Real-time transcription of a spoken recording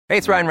Hey,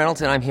 it's Ryan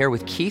Reynolds, and I'm here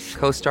with Keith,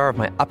 co-star of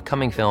my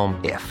upcoming film,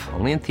 If,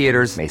 only in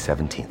theaters May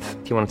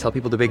 17th. Do you want to tell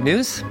people the big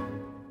news?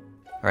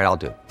 All right, I'll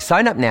do it.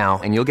 Sign up now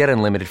and you'll get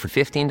unlimited for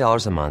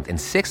 $15 a month and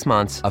 6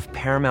 months of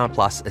Paramount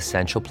Plus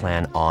Essential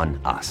Plan on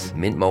us.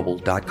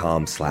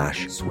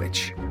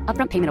 MintMobile.com/switch.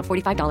 Upfront payment of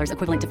 $45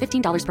 equivalent to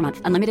 $15 per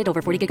month. Unlimited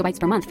over 40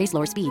 gigabytes per month. Face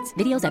lower speeds.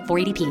 Videos at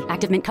 480p.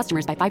 Active Mint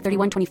customers by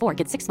 531.24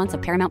 get 6 months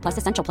of Paramount Plus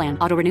Essential Plan.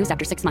 Auto renews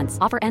after 6 months.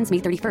 Offer ends May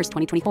 31st,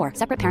 2024.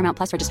 Separate Paramount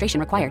Plus registration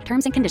required.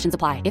 Terms and conditions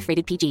apply if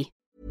rated PG.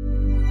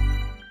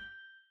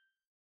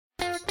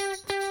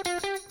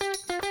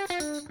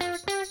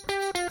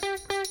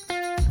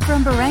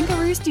 From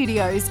Barangaroo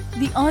Studios,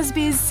 the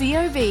AusBiz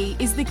COB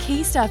is the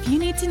key stuff you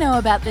need to know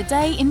about the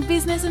day in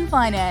business and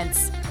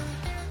finance.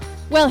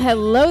 Well,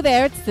 hello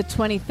there. It's the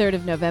 23rd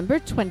of November,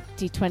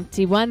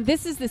 2021.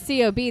 This is the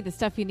COB, the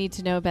stuff you need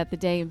to know about the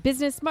day in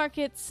business,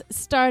 markets,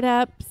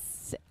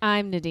 startups.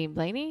 I'm Nadine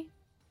Blaney.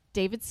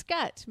 David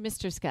Scott.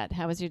 Mr. Scott,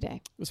 how was your day?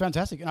 It was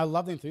fantastic, and I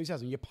love the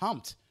enthusiasm. You're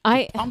pumped.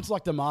 You're pumped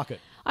like the market.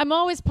 I'm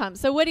always pumped.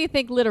 So what do you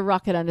think lit a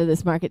rocket under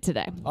this market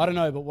today? I don't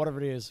know, but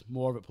whatever it is,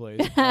 more of it, please.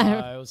 It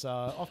was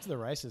off to the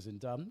races,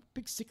 and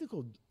big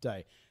cyclical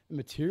day in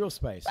material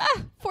space.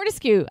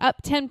 Fortescue,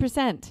 up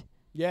 10%.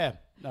 Yeah.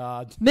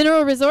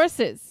 Mineral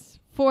Resources,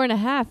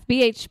 4.5%.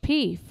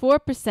 BHP,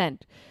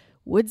 4%.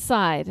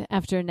 Woodside,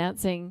 after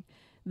announcing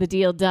the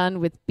deal done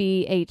with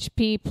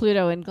BHP,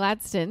 Pluto, and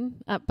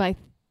Gladstone, up by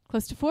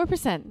close to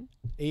 4%.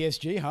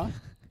 ESG, huh?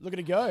 Look at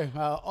it go.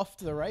 Off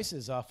to the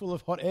races, full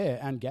of hot air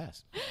and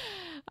gas.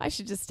 I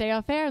should just stay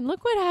off air and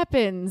look what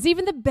happens.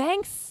 Even the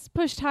banks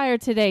pushed higher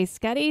today.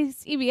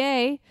 Scotty's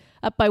EBA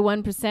up by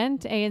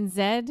 1%.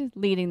 ANZ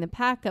leading the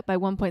pack up by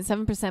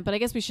 1.7%. But I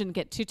guess we shouldn't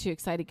get too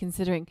excited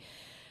considering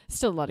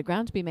still a lot of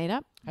ground to be made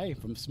up. Hey,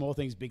 from small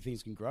things, big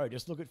things can grow.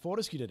 Just look at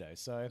Fortescue today.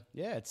 So,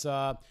 yeah, it's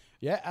out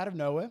of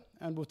nowhere,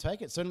 and we'll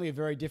take it. Certainly a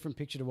very different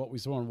picture to what we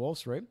saw on Wall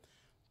Street.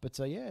 But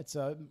it's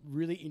a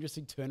really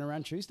interesting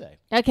turnaround Tuesday.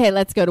 Okay,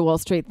 let's go to Wall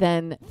Street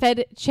then.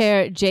 Fed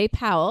Chair Jay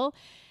Powell,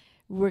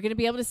 we're going to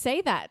be able to say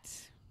that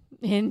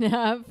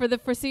for the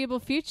foreseeable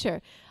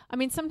future. I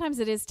mean, sometimes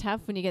it is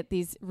tough when you get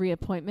these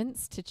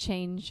reappointments to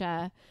change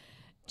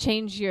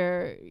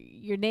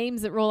your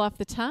names that roll off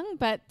the tongue.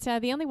 But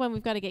the only one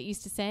we've got to get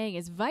used to saying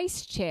is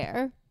Vice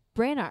Chair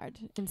Brainard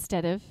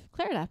instead of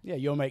Clarida. Yeah,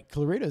 your mate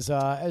Clarida's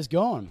has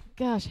gone.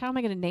 Gosh, how am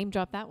I going to name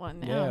drop that one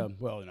now? Yeah,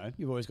 well,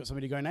 you've always got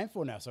somebody to go name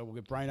for now. So we'll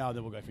get Brainard,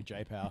 then we'll go for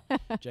J-Pow.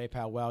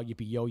 J-Pow, wow,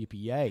 yippee yo, yippee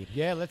yay.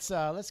 Yeah, let's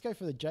go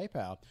for the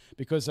J-Pow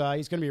because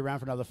he's going to be around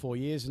for another 4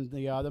 years, and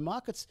the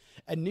markets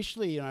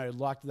initially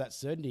liked that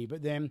certainty,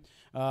 but then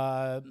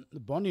the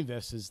bond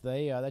investors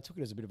they took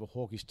it as a bit of a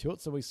hawkish tilt.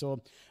 So we saw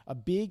a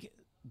big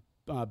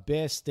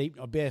bear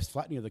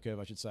flattening of the curve,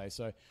 I should say.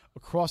 So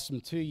across from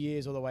 2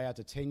 years all the way out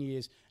to 10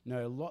 years,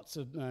 lots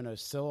of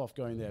sell-off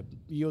going there,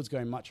 yields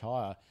going much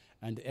higher,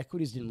 and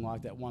equities didn't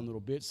like that one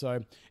little bit.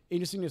 So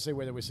interesting to see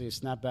whether we see a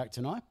snapback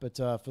tonight. But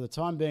for the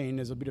time being,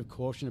 there's a bit of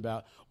caution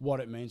about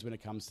what it means when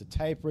it comes to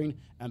tapering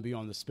and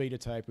beyond the speed of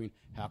tapering,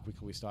 how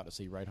quickly we start to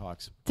see rate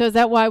hikes. So is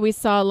that why we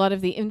saw a lot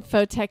of the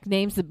infotech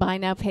names, the buy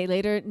now, pay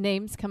later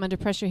names come under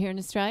pressure here in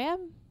Australia?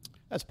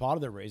 That's part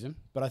of the reason.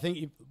 But I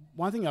think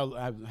one thing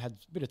I had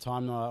a bit of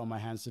time on my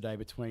hands today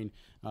between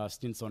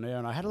stints on air,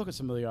 and I had a look at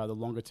some of the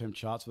longer-term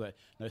charts for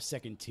the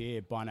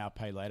second-tier buy now,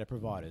 pay later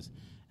providers,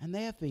 and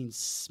they have been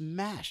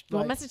smashed.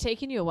 Well, it must have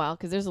taken you a while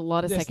because there's a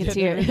lot of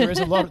second-tier. There is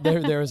a lot.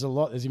 There is a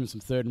lot. There's even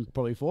some third and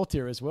probably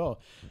fourth-tier as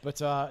well. But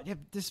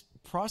this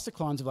price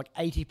declines of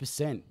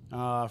 80%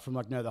 from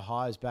the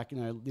highs back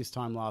this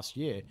time last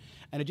year,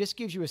 and it just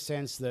gives you a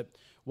sense that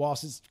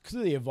whilst it's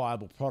clearly a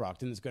viable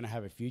product and it's going to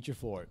have a future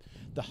for it,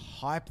 the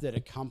hype that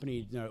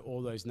accompanied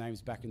all those names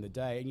back in the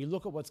day, and you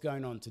look at what's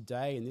going on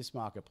today in this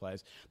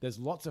marketplace, there's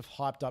lots of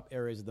hyped up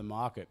areas of the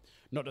market.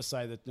 Not to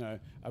say that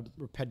a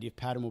repetitive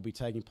pattern will be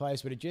taking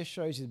place, but it just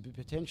shows you to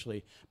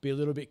potentially be a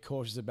little bit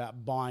cautious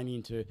about buying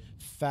into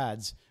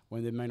fads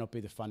when there may not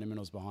be the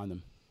fundamentals behind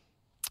them.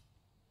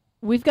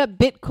 We've got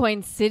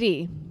Bitcoin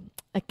City,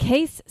 a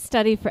case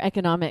study for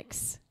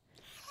economics.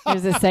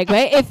 Here's a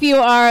segue. If you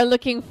are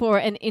looking for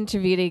an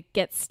interview to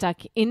get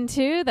stuck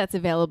into, that's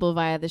available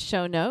via the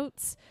show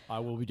notes. I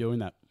will be doing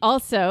that.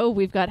 Also,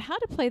 we've got how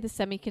to play the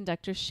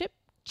semiconductor chip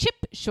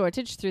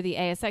shortage through the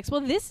ASX. Well,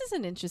 this is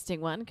an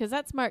interesting one because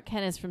that's Mark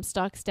Kennis from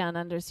Stocks Down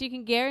Under. So you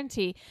can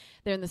guarantee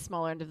they're in the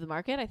smaller end of the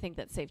market. I think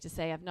that's safe to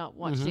say. I've not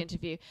watched the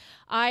interview.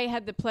 I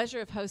had the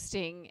pleasure of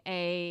hosting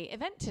a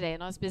event today,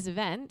 an AusBiz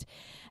event.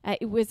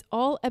 It was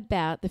all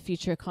about the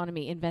future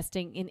economy,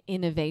 investing in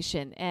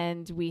innovation.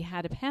 And we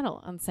had a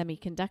panel on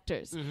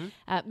semiconductors.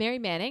 Mary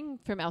Manning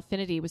from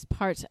Alfinity was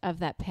part of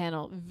that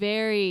panel.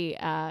 Very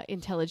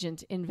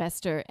intelligent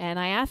investor. And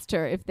I asked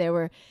her if there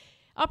were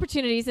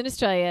opportunities in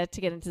Australia to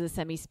get into the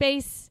semi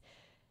space,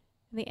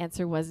 and the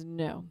answer was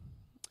no.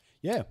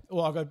 Yeah,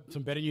 well, I've got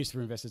some better news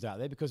for investors out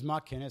there because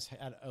Mark Kennis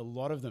had a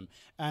lot of them.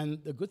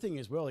 And the good thing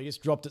is, well, he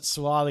just dropped it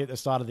slyly at the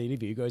start of the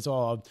interview. He goes,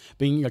 I've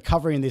been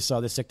covering this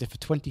sector for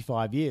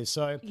 25 years.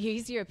 So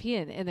he's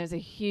European, and there's a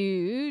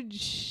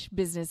huge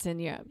business in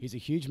Europe. He's a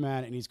huge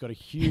man, and he's got a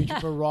huge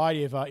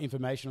variety of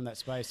information on that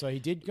space. So he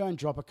did go and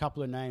drop a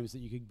couple of names that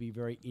you could be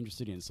very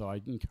interested in. So I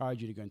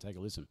encourage you to go and take a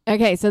listen.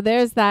 Okay, so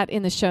there's that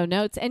in the show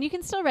notes. And you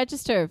can still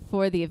register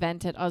for the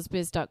event at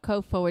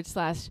ausbiz.co/,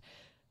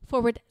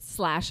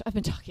 I've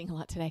been talking a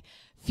lot today,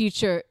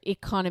 future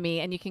economy.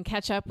 And you can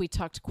catch up. We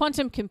talked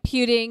quantum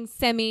computing,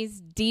 semis,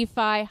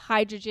 DeFi,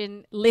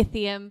 hydrogen,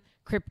 lithium,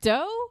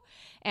 crypto.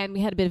 And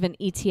we had a bit of an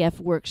ETF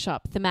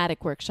workshop,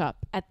 thematic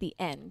workshop at the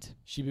end.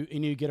 Should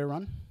you get a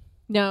run?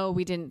 No,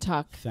 we didn't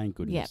talk. Thank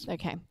goodness. Yeah,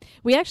 okay.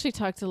 We actually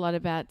talked a lot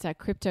about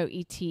crypto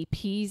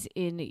ETPs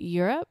in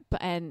Europe.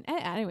 And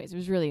anyways, it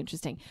was really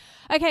interesting.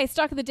 Okay,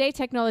 stock of the day,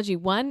 Technology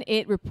One.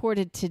 It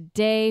reported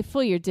today,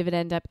 full year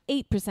dividend up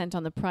 8%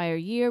 on the prior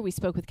year. We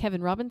spoke with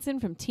Kevin Robinson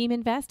from Team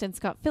Invest and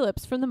Scott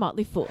Phillips from The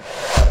Motley Fool.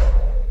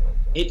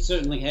 It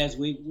certainly has.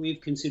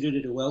 We've considered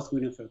it a wealth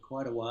winner for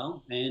quite a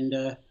while.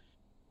 And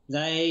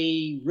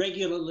they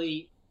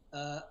regularly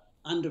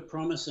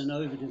under-promise and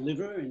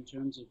over-deliver in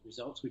terms of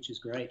results, which is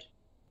great.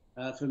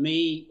 For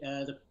me,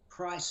 the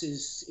price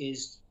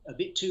is a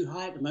bit too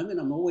high at the moment.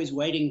 I'm always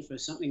waiting for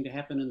something to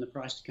happen and the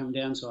price to come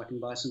down so I can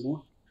buy some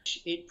more.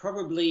 It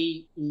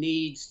probably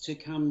needs to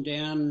come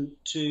down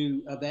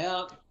to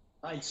about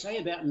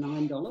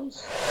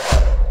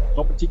 $9.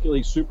 Not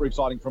particularly super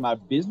exciting from a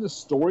business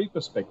story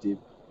perspective,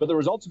 but the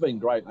results have been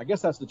great. I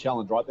guess that's the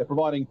challenge, right? They're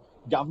providing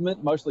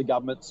mostly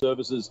government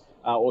services,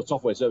 or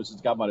software services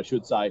to government, I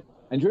should say.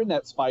 And during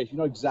that space, you're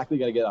not exactly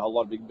going to get a whole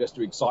lot of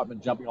investor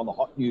excitement jumping on the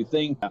hot new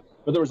thing.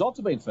 But the results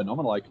have been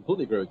phenomenal. I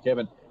completely agree with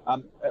Kevin.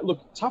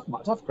 Look,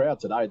 tough crowd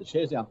today. The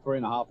share's down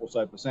 3.5% or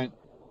so. You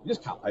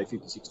just can't pay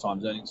 56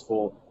 times earnings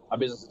for a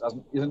business that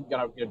isn't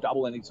going to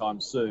double anytime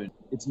soon.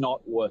 It's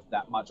not worth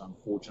that much,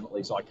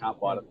 unfortunately. So I can't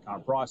buy it at the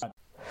current price.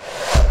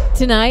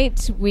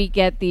 Tonight, we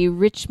get the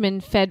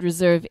Richmond Fed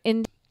Reserve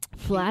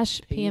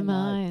Flash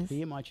PMIs.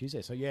 PMI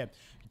Tuesday. So,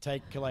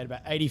 collate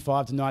about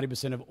 85 to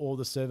 90% of all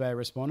the survey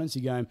respondents.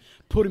 You go and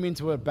put them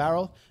into a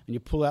barrel and you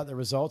pull out the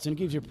results, and it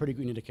gives you a pretty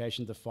good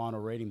indication of the final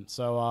reading.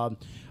 So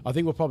I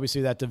think we'll probably see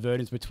that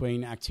divergence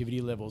between activity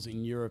levels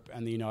in Europe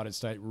and the United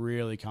States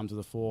really come to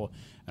the fore,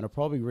 and it'll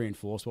probably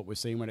reinforce what we're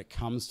seeing when it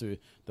comes to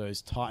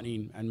those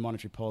tightening and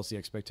monetary policy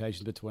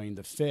expectations between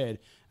the Fed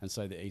and,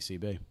 say, the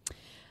ECB.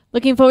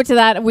 Looking forward to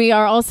that. We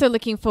are also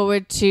looking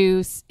forward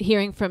to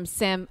hearing from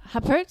Sam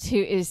Huppert, who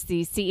is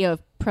the CEO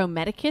of Pro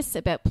Medicus,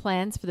 about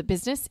plans for the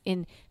business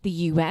in the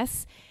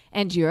US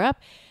and Europe.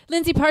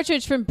 Lindsay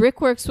Partridge from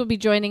Brickworks will be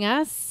joining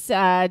us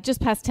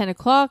just past 10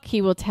 o'clock. He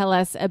will tell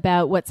us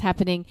about what's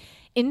happening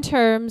in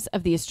terms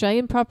of the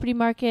Australian property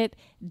market,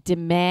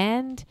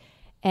 demand,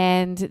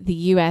 and the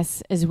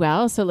US as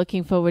well. So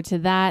looking forward to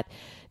that.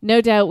 No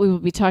doubt we will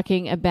be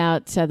talking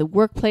about the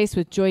workplace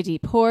with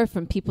Joydeep Kaur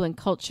from People and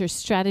Culture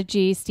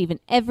Strategy. Stephen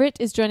Everett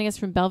is joining us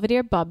from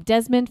Belvedere. Bob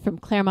Desmond from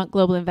Claremont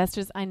Global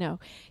Investors. I know,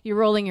 you're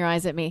rolling your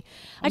eyes at me.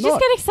 I just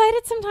get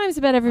excited sometimes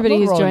about everybody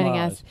who's joining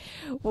us.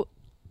 Well,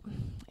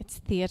 it's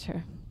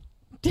theater.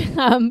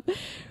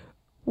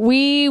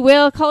 We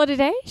will call it a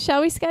day,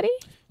 shall we, Scotty?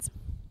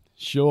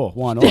 Sure,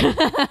 why not?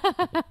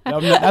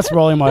 That's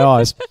rolling my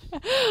eyes.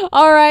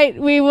 All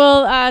right, we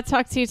will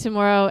talk to you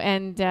tomorrow,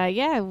 and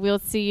we'll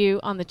see you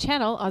on the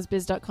channel,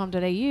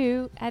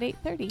 ausbiz.com.au at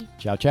 8:30.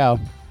 Ciao, ciao.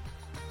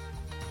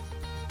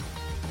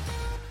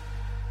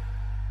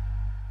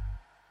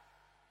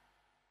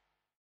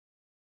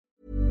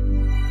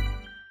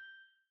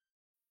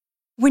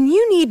 When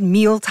you need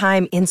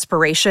mealtime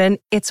inspiration,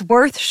 it's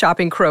worth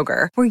shopping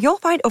Kroger, where you'll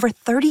find over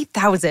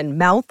 30,000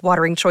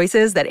 mouth-watering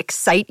choices that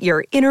excite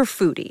your inner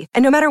foodie.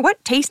 And no matter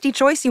what tasty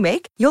choice you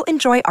make, you'll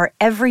enjoy our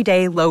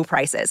everyday low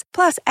prices,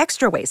 plus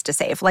extra ways to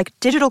save, like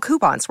digital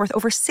coupons worth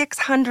over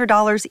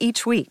 $600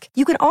 each week.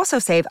 You can also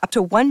save up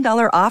to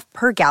 $1 off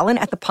per gallon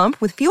at the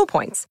pump with fuel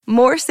points.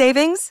 More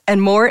savings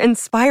and more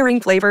inspiring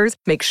flavors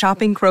make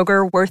shopping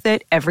Kroger worth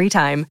it every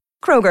time.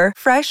 Kroger,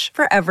 fresh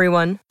for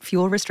everyone.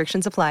 Fuel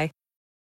restrictions apply.